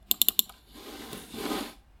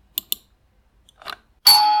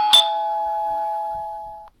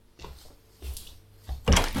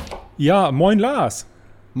Ja, moin Lars.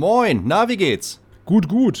 Moin, na, wie geht's?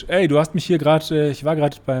 Gut. Ey, du hast mich hier gerade, ich war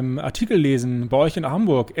gerade beim Artikel lesen bei euch in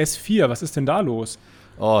Hamburg, S4, was ist denn da los?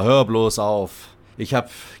 Oh, hör bloß auf. Ich habe,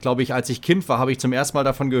 glaube ich, als ich Kind war, habe ich zum ersten Mal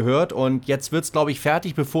davon gehört und jetzt wird's, glaube ich,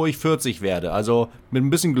 fertig, bevor ich 40 werde. Also mit ein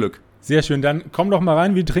bisschen Glück. Sehr schön, dann komm doch mal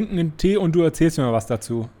rein, wir trinken einen Tee und du erzählst mir mal was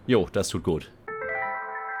dazu. Jo, das tut gut.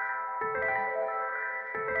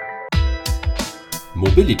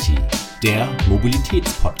 Mobility, der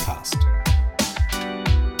Mobilitätspodcast.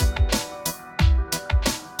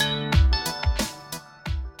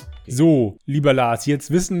 So, lieber Lars,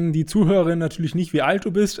 jetzt wissen die Zuhörerinnen natürlich nicht, wie alt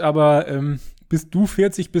du bist, aber bis du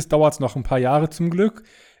 40 bist, dauert es noch ein paar Jahre zum Glück.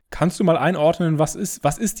 Kannst du mal einordnen, was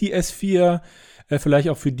ist die S4? Vielleicht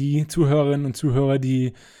auch für die Zuhörerinnen und Zuhörer,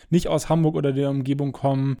 die nicht aus Hamburg oder der Umgebung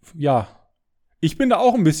kommen. Ja, ich bin da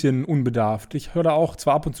auch ein bisschen unbedarft. Ich höre da auch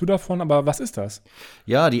zwar ab und zu davon, aber was ist das?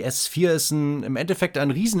 Ja, die S4 ist im Endeffekt ein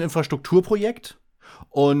Rieseninfrastrukturprojekt.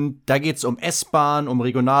 Und da geht's um S-Bahn, um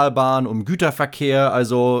Regionalbahn, um Güterverkehr,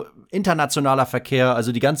 also internationaler Verkehr,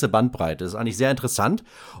 also die ganze Bandbreite. Das ist eigentlich sehr interessant.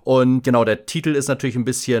 Und genau, der Titel ist natürlich ein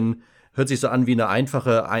bisschen, hört sich so an wie eine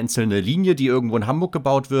einfache einzelne Linie, die irgendwo in Hamburg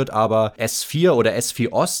gebaut wird. Aber S4 oder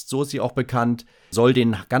S4 Ost, so ist sie auch bekannt, soll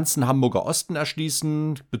den ganzen Hamburger Osten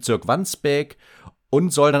erschließen, Bezirk Wandsbek.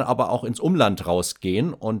 Und soll dann aber auch ins Umland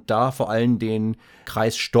rausgehen und da vor allem den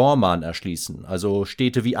Kreis Stormarn erschließen. Also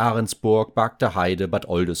Städte wie Ahrensburg, Bargteheide, Bad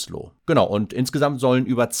Oldesloe. Genau, und insgesamt sollen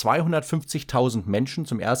über 250.000 Menschen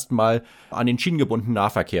zum ersten Mal an den schienengebundenen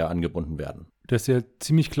Nahverkehr angebunden werden. Das ist ja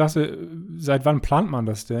ziemlich klasse. Seit wann plant man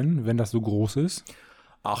das denn, wenn das so groß ist?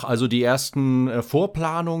 Ach, also die ersten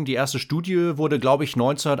Vorplanungen, die erste Studie wurde, glaube ich,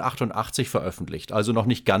 1988 veröffentlicht. Also noch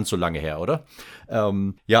nicht ganz so lange her, oder?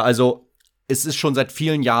 Also es ist schon seit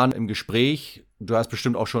vielen Jahren im Gespräch. Du hast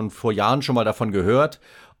bestimmt auch schon vor Jahren schon mal davon gehört.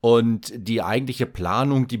 Und die eigentliche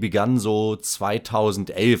Planung, die begann so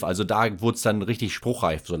 2011. Also da wurde es dann richtig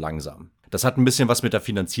spruchreif so langsam. Das hat ein bisschen was mit der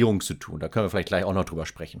Finanzierung zu tun. Da können wir vielleicht gleich auch noch drüber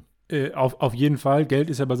sprechen. Auf jeden Fall. Geld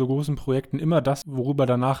ist ja bei so großen Projekten immer das, worüber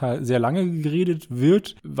danach sehr lange geredet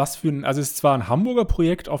wird. Also es ist zwar ein Hamburger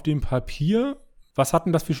Projekt auf dem Papier. Was hat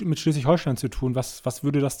denn das mit Schleswig-Holstein zu tun? Was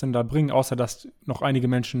würde das denn da bringen, außer dass noch einige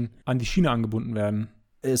Menschen an die Schiene angebunden werden?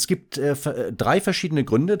 Es gibt 3 verschiedene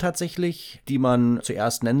Gründe tatsächlich, die man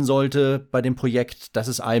zuerst nennen sollte bei dem Projekt. Das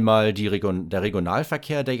ist einmal der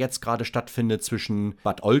Regionalverkehr, der jetzt gerade stattfindet zwischen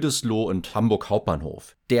Bad Oldesloe und Hamburg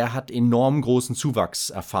Hauptbahnhof. Der hat enorm großen Zuwachs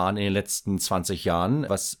erfahren in den letzten 20 Jahren,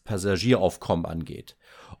 was Passagieraufkommen angeht.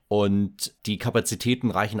 Und die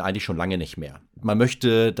Kapazitäten reichen eigentlich schon lange nicht mehr. Man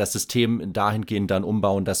möchte das System dahingehend dann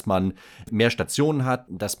umbauen, dass man mehr Stationen hat,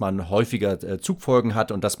 dass man häufiger Zugfolgen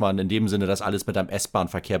hat und dass man in dem Sinne das alles mit einem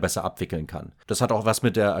S-Bahn-Verkehr besser abwickeln kann. Das hat auch was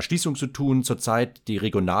mit der Erschließung zu tun. Zurzeit die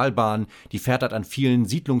Regionalbahn, die fährt halt an vielen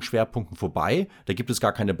Siedlungsschwerpunkten vorbei. Da gibt es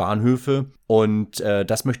gar keine Bahnhöfe und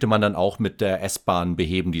das möchte man dann auch mit der S-Bahn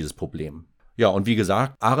beheben, dieses Problem. Ja, und wie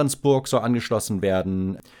gesagt, Ahrensburg soll angeschlossen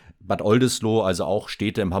werden. Bad Oldesloe, also auch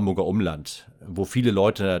Städte im Hamburger Umland, wo viele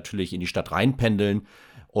Leute natürlich in die Stadt reinpendeln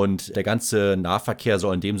und der ganze Nahverkehr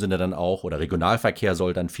soll in dem Sinne dann auch, oder Regionalverkehr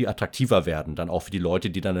soll dann viel attraktiver werden, dann auch für die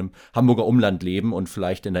Leute, die dann im Hamburger Umland leben und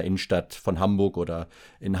vielleicht in der Innenstadt von Hamburg oder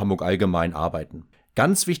in Hamburg allgemein arbeiten.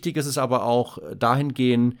 Ganz wichtig ist es aber auch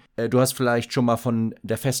dahingehend, du hast vielleicht schon mal von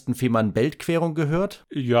der festen Fehmarnbelt-Querung gehört?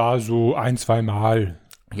 Ja, so 1-2 Mal.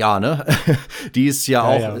 Ja, ne? Die ist ja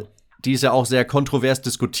auch... Ja. Die ist ja auch sehr kontrovers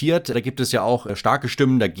diskutiert. Da gibt es ja auch starke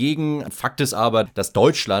Stimmen dagegen. Fakt ist aber, dass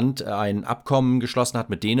Deutschland ein Abkommen geschlossen hat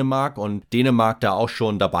mit Dänemark und Dänemark da auch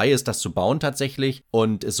schon dabei ist, das zu bauen tatsächlich.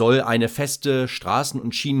 Und es soll eine feste Straßen-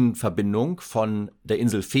 und Schienenverbindung von der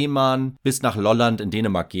Insel Fehmarn bis nach Lolland in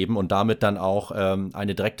Dänemark geben und damit dann auch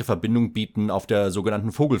eine direkte Verbindung bieten auf der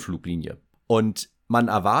sogenannten Vogelfluglinie. Und man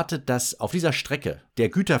erwartet, dass auf dieser Strecke der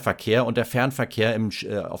Güterverkehr und der Fernverkehr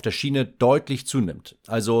auf der Schiene deutlich zunimmt.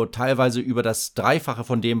 Also teilweise über das Dreifache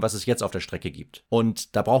von dem, was es jetzt auf der Strecke gibt.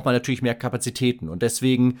 Und da braucht man natürlich mehr Kapazitäten. Und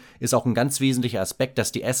deswegen ist auch ein ganz wesentlicher Aspekt,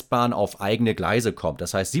 dass die S-Bahn auf eigene Gleise kommt.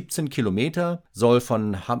 Das heißt, 17 Kilometer soll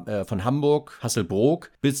von Hamburg,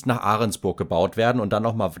 Hasselbrook bis nach Ahrensburg gebaut werden und dann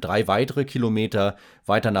nochmal 3 weitere Kilometer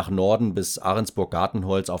weiter nach Norden bis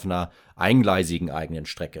Ahrensburg-Gartenholz auf einer eingleisigen eigenen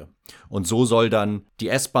Strecke. Und so soll dann die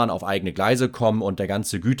S-Bahn auf eigene Gleise kommen und der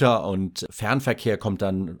ganze Güter- und Fernverkehr kommt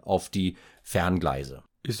dann auf die Ferngleise.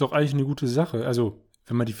 Ist doch eigentlich eine gute Sache. Also,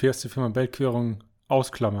 wenn man die erste Fehmarnbelt-Querung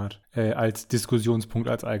ausklammert, als Diskussionspunkt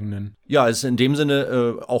als eigenen. Ja, es ist in dem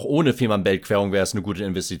Sinne, auch ohne Fehmarnbelt-Querung wäre es eine gute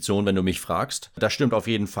Investition, wenn du mich fragst. Das stimmt auf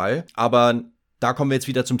jeden Fall. Aber Da kommen wir jetzt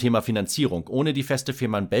wieder zum Thema Finanzierung. Ohne die feste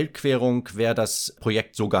Fehmarnbelt-Querung wäre das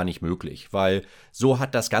Projekt so gar nicht möglich, weil so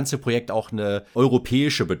hat das ganze Projekt auch eine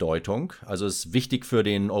europäische Bedeutung. Also es ist wichtig für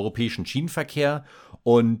den europäischen Schienenverkehr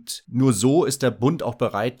und nur so ist der Bund auch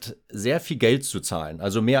bereit, sehr viel Geld zu zahlen,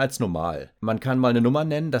 also mehr als normal. Man kann mal eine Nummer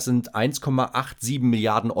nennen, das sind 1,87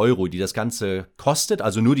 Milliarden Euro, die das Ganze kostet,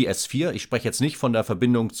 also nur die S4. Ich spreche jetzt nicht von der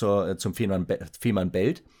Verbindung zum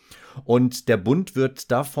Fehmarnbelt. Und der Bund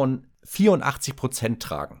wird davon 84%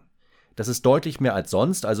 tragen. Das ist deutlich mehr als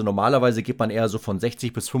sonst. Also normalerweise geht man eher so von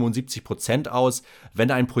 60-75% aus, wenn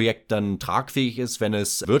ein Projekt dann tragfähig ist, wenn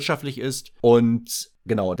es wirtschaftlich ist. Und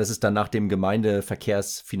genau, das ist dann nach dem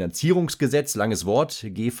Gemeindeverkehrsfinanzierungsgesetz, langes Wort,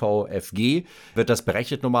 GVFG, wird das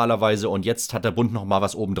berechnet normalerweise. Und jetzt hat der Bund noch mal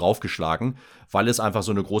was oben drauf geschlagen, weil es einfach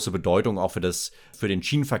so eine große Bedeutung auch für den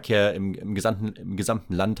Schienenverkehr im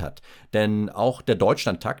gesamten Land hat. Denn auch der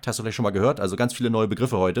Deutschlandtakt, hast du vielleicht schon mal gehört, also ganz viele neue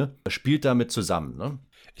Begriffe heute, spielt damit zusammen, ne?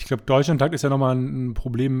 Ich glaube, Deutschlandtakt ist ja nochmal ein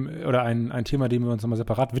Problem oder ein Thema, dem wir uns nochmal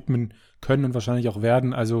separat widmen können und wahrscheinlich auch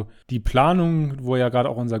werden. Also die Planung, wo ja gerade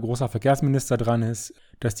auch unser großer Verkehrsminister dran ist,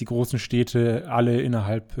 dass die großen Städte alle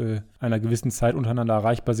innerhalb einer gewissen Zeit untereinander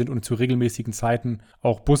erreichbar sind und zu regelmäßigen Zeiten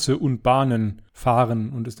auch Busse und Bahnen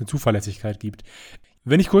fahren und es eine Zuverlässigkeit gibt.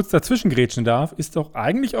 Wenn ich kurz dazwischen grätschen darf, ist doch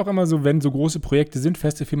eigentlich auch immer so, wenn so große Projekte sind,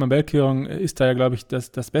 feste Fehmarnbelt-Querung ist da ja, glaube ich,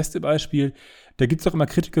 das beste Beispiel. Da gibt es doch immer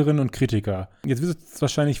Kritikerinnen und Kritiker. Jetzt wird es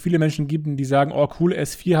wahrscheinlich viele Menschen geben, die sagen, oh cool,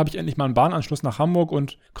 S4, habe ich endlich mal einen Bahnanschluss nach Hamburg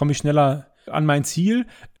und komme ich schneller an mein Ziel.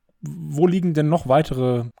 Wo liegen denn noch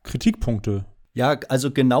weitere Kritikpunkte? Ja, also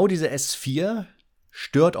genau diese S4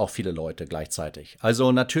 stört auch viele Leute gleichzeitig.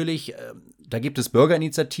 Also natürlich, da gibt es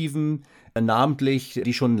Bürgerinitiativen, namentlich,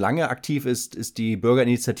 die schon lange aktiv ist die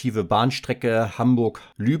Bürgerinitiative Bahnstrecke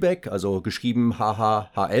Hamburg-Lübeck, also geschrieben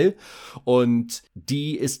HHHL, und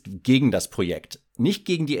die ist gegen das Projekt. Nicht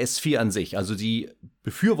gegen die S4 an sich, also die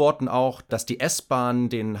befürworten auch, dass die S-Bahn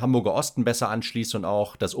den Hamburger Osten besser anschließt und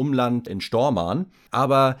auch das Umland in Stormarn,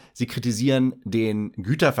 aber sie kritisieren den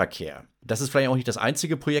Güterverkehr. Das ist vielleicht auch nicht das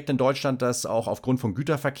einzige Projekt in Deutschland, das auch aufgrund von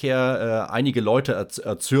Güterverkehr einige Leute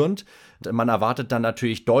erzürnt. Man erwartet dann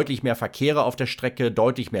natürlich deutlich mehr Verkehre auf der Strecke,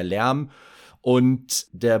 deutlich mehr Lärm. Und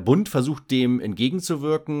der Bund versucht dem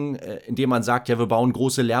entgegenzuwirken, indem man sagt, ja, wir bauen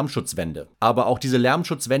große Lärmschutzwände. Aber auch diese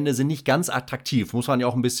Lärmschutzwände sind nicht ganz attraktiv, muss man ja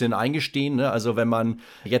auch ein bisschen eingestehen, ne? Also wenn man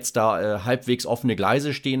jetzt da halbwegs offene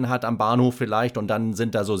Gleise stehen hat am Bahnhof vielleicht und dann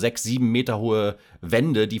sind da so 6-7 Meter hohe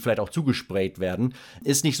Wände, die vielleicht auch zugesprayt werden,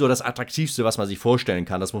 ist nicht so das Attraktivste, was man sich vorstellen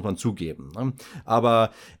kann, das muss man zugeben, ne?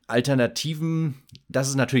 Aber Alternativen, das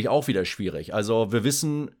ist natürlich auch wieder schwierig. Also wir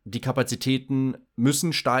wissen, die Kapazitäten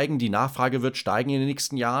müssen steigen, die Nachfrage wird steigen in den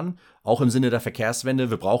nächsten Jahren, auch im Sinne der Verkehrswende.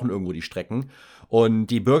 Wir brauchen irgendwo die Strecken. Und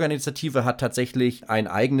die Bürgerinitiative hat tatsächlich ein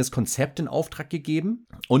eigenes Konzept in Auftrag gegeben.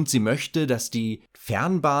 Und sie möchte, dass die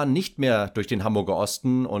Fernbahn nicht mehr durch den Hamburger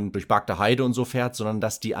Osten und durch Barkter Heide und so fährt, sondern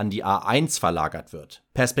dass die an die A1 verlagert wird.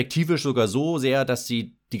 Perspektivisch sogar so sehr, dass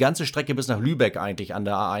sie die ganze Strecke bis nach Lübeck eigentlich an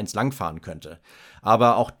der A1 langfahren könnte.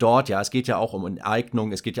 Aber auch dort, ja, es geht ja auch um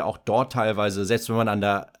Enteignung, es geht ja auch dort teilweise, selbst wenn man an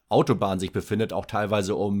der Autobahn sich befindet, auch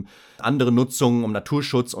teilweise um andere Nutzungen, um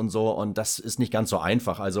Naturschutz und so. Und das ist nicht ganz so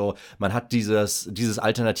einfach. Also man hat dieses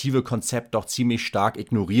alternative Konzept doch ziemlich stark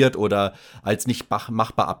ignoriert oder als nicht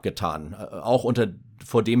machbar abgetan. Auch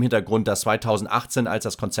vor dem Hintergrund, dass 2018, als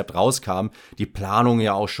das Konzept rauskam, die Planungen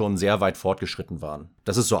ja auch schon sehr weit fortgeschritten waren.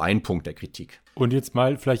 Das ist so ein Punkt der Kritik. Und jetzt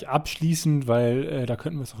mal vielleicht abschließend, weil da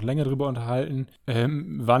könnten wir uns auch länger drüber unterhalten.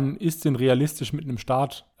 Wann ist denn realistisch mit einem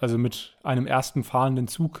Start, also mit einem ersten fahrenden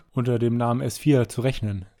Zug unter dem Namen S4 zu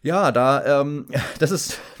rechnen? Ja, das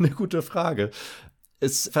ist eine gute Frage.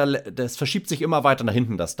 Das verschiebt sich immer weiter nach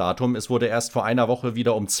hinten, das Datum. Es wurde erst vor einer Woche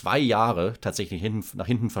wieder um 2 Jahre tatsächlich nach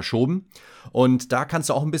hinten verschoben. Und da kannst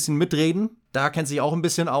du auch ein bisschen mitreden. Da kennst du dich auch ein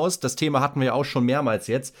bisschen aus. Das Thema hatten wir ja auch schon mehrmals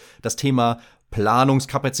jetzt. Das Thema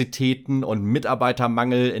Planungskapazitäten und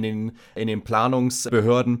Mitarbeitermangel in den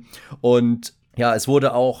Planungsbehörden. Und ja, es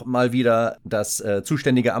wurde auch mal wieder das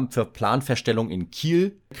zuständige Amt für Planfeststellung in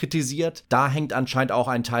Kiel kritisiert. Da hängt anscheinend auch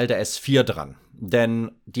ein Teil der S4 dran. Denn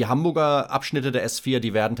die Hamburger Abschnitte der S4,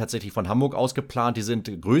 die werden tatsächlich von Hamburg aus geplant. Die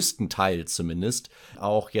sind größtenteils zumindest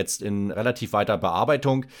auch jetzt in relativ weiter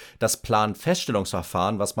Bearbeitung. Das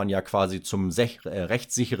Planfeststellungsverfahren, was man ja quasi zum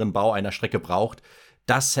rechtssicheren Bau einer Strecke braucht,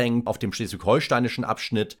 das hängt auf dem schleswig-holsteinischen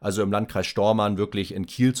Abschnitt, also im Landkreis Stormarn, wirklich in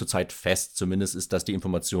Kiel zurzeit fest. Zumindest ist das die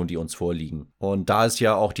Information, die uns vorliegen. Und da ist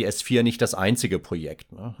ja auch die S4 nicht das einzige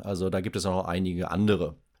Projekt, ne? Also da gibt es auch noch einige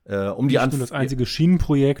andere. Nicht nur das einzige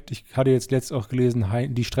Schienenprojekt. Ich hatte jetzt letzt auch gelesen,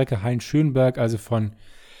 die Strecke Hain-Schönberg, also von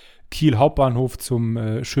Kiel Hauptbahnhof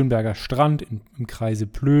zum Schönberger Strand im Kreise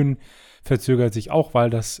Plön, verzögert sich auch, weil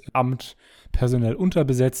das Amt personell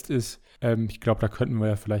unterbesetzt ist. Ich glaube, da könnten wir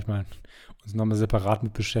ja vielleicht mal uns nochmal separat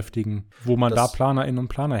mit beschäftigen, wo man da PlanerInnen und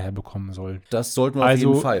Planer herbekommen soll. Das sollten wir auf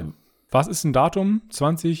jeden Fall. Was ist ein Datum?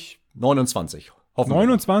 29. Hoffen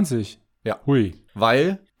 29? Ja. Hui.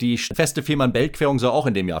 Weil die feste Fehmarnbelt-Querung soll auch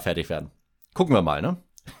in dem Jahr fertig werden. Gucken wir mal, ne?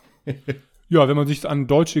 Ja, wenn man sich an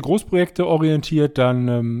deutsche Großprojekte orientiert,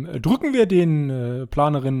 dann drücken wir den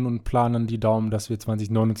Planerinnen und Planern die Daumen, dass wir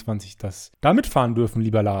 2029 da mitfahren dürfen,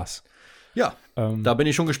 lieber Lars. Ja, da bin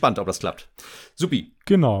ich schon gespannt, ob das klappt. Supi.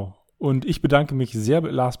 Genau. Und ich bedanke mich sehr,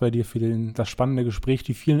 Lars, bei dir für das spannende Gespräch,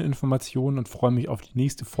 die vielen Informationen und freue mich auf die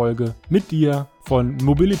nächste Folge mit dir von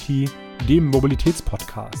Mobility, dem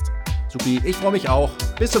Mobilitätspodcast. Supi, ich freue mich auch.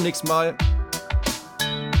 Bis zum nächsten Mal.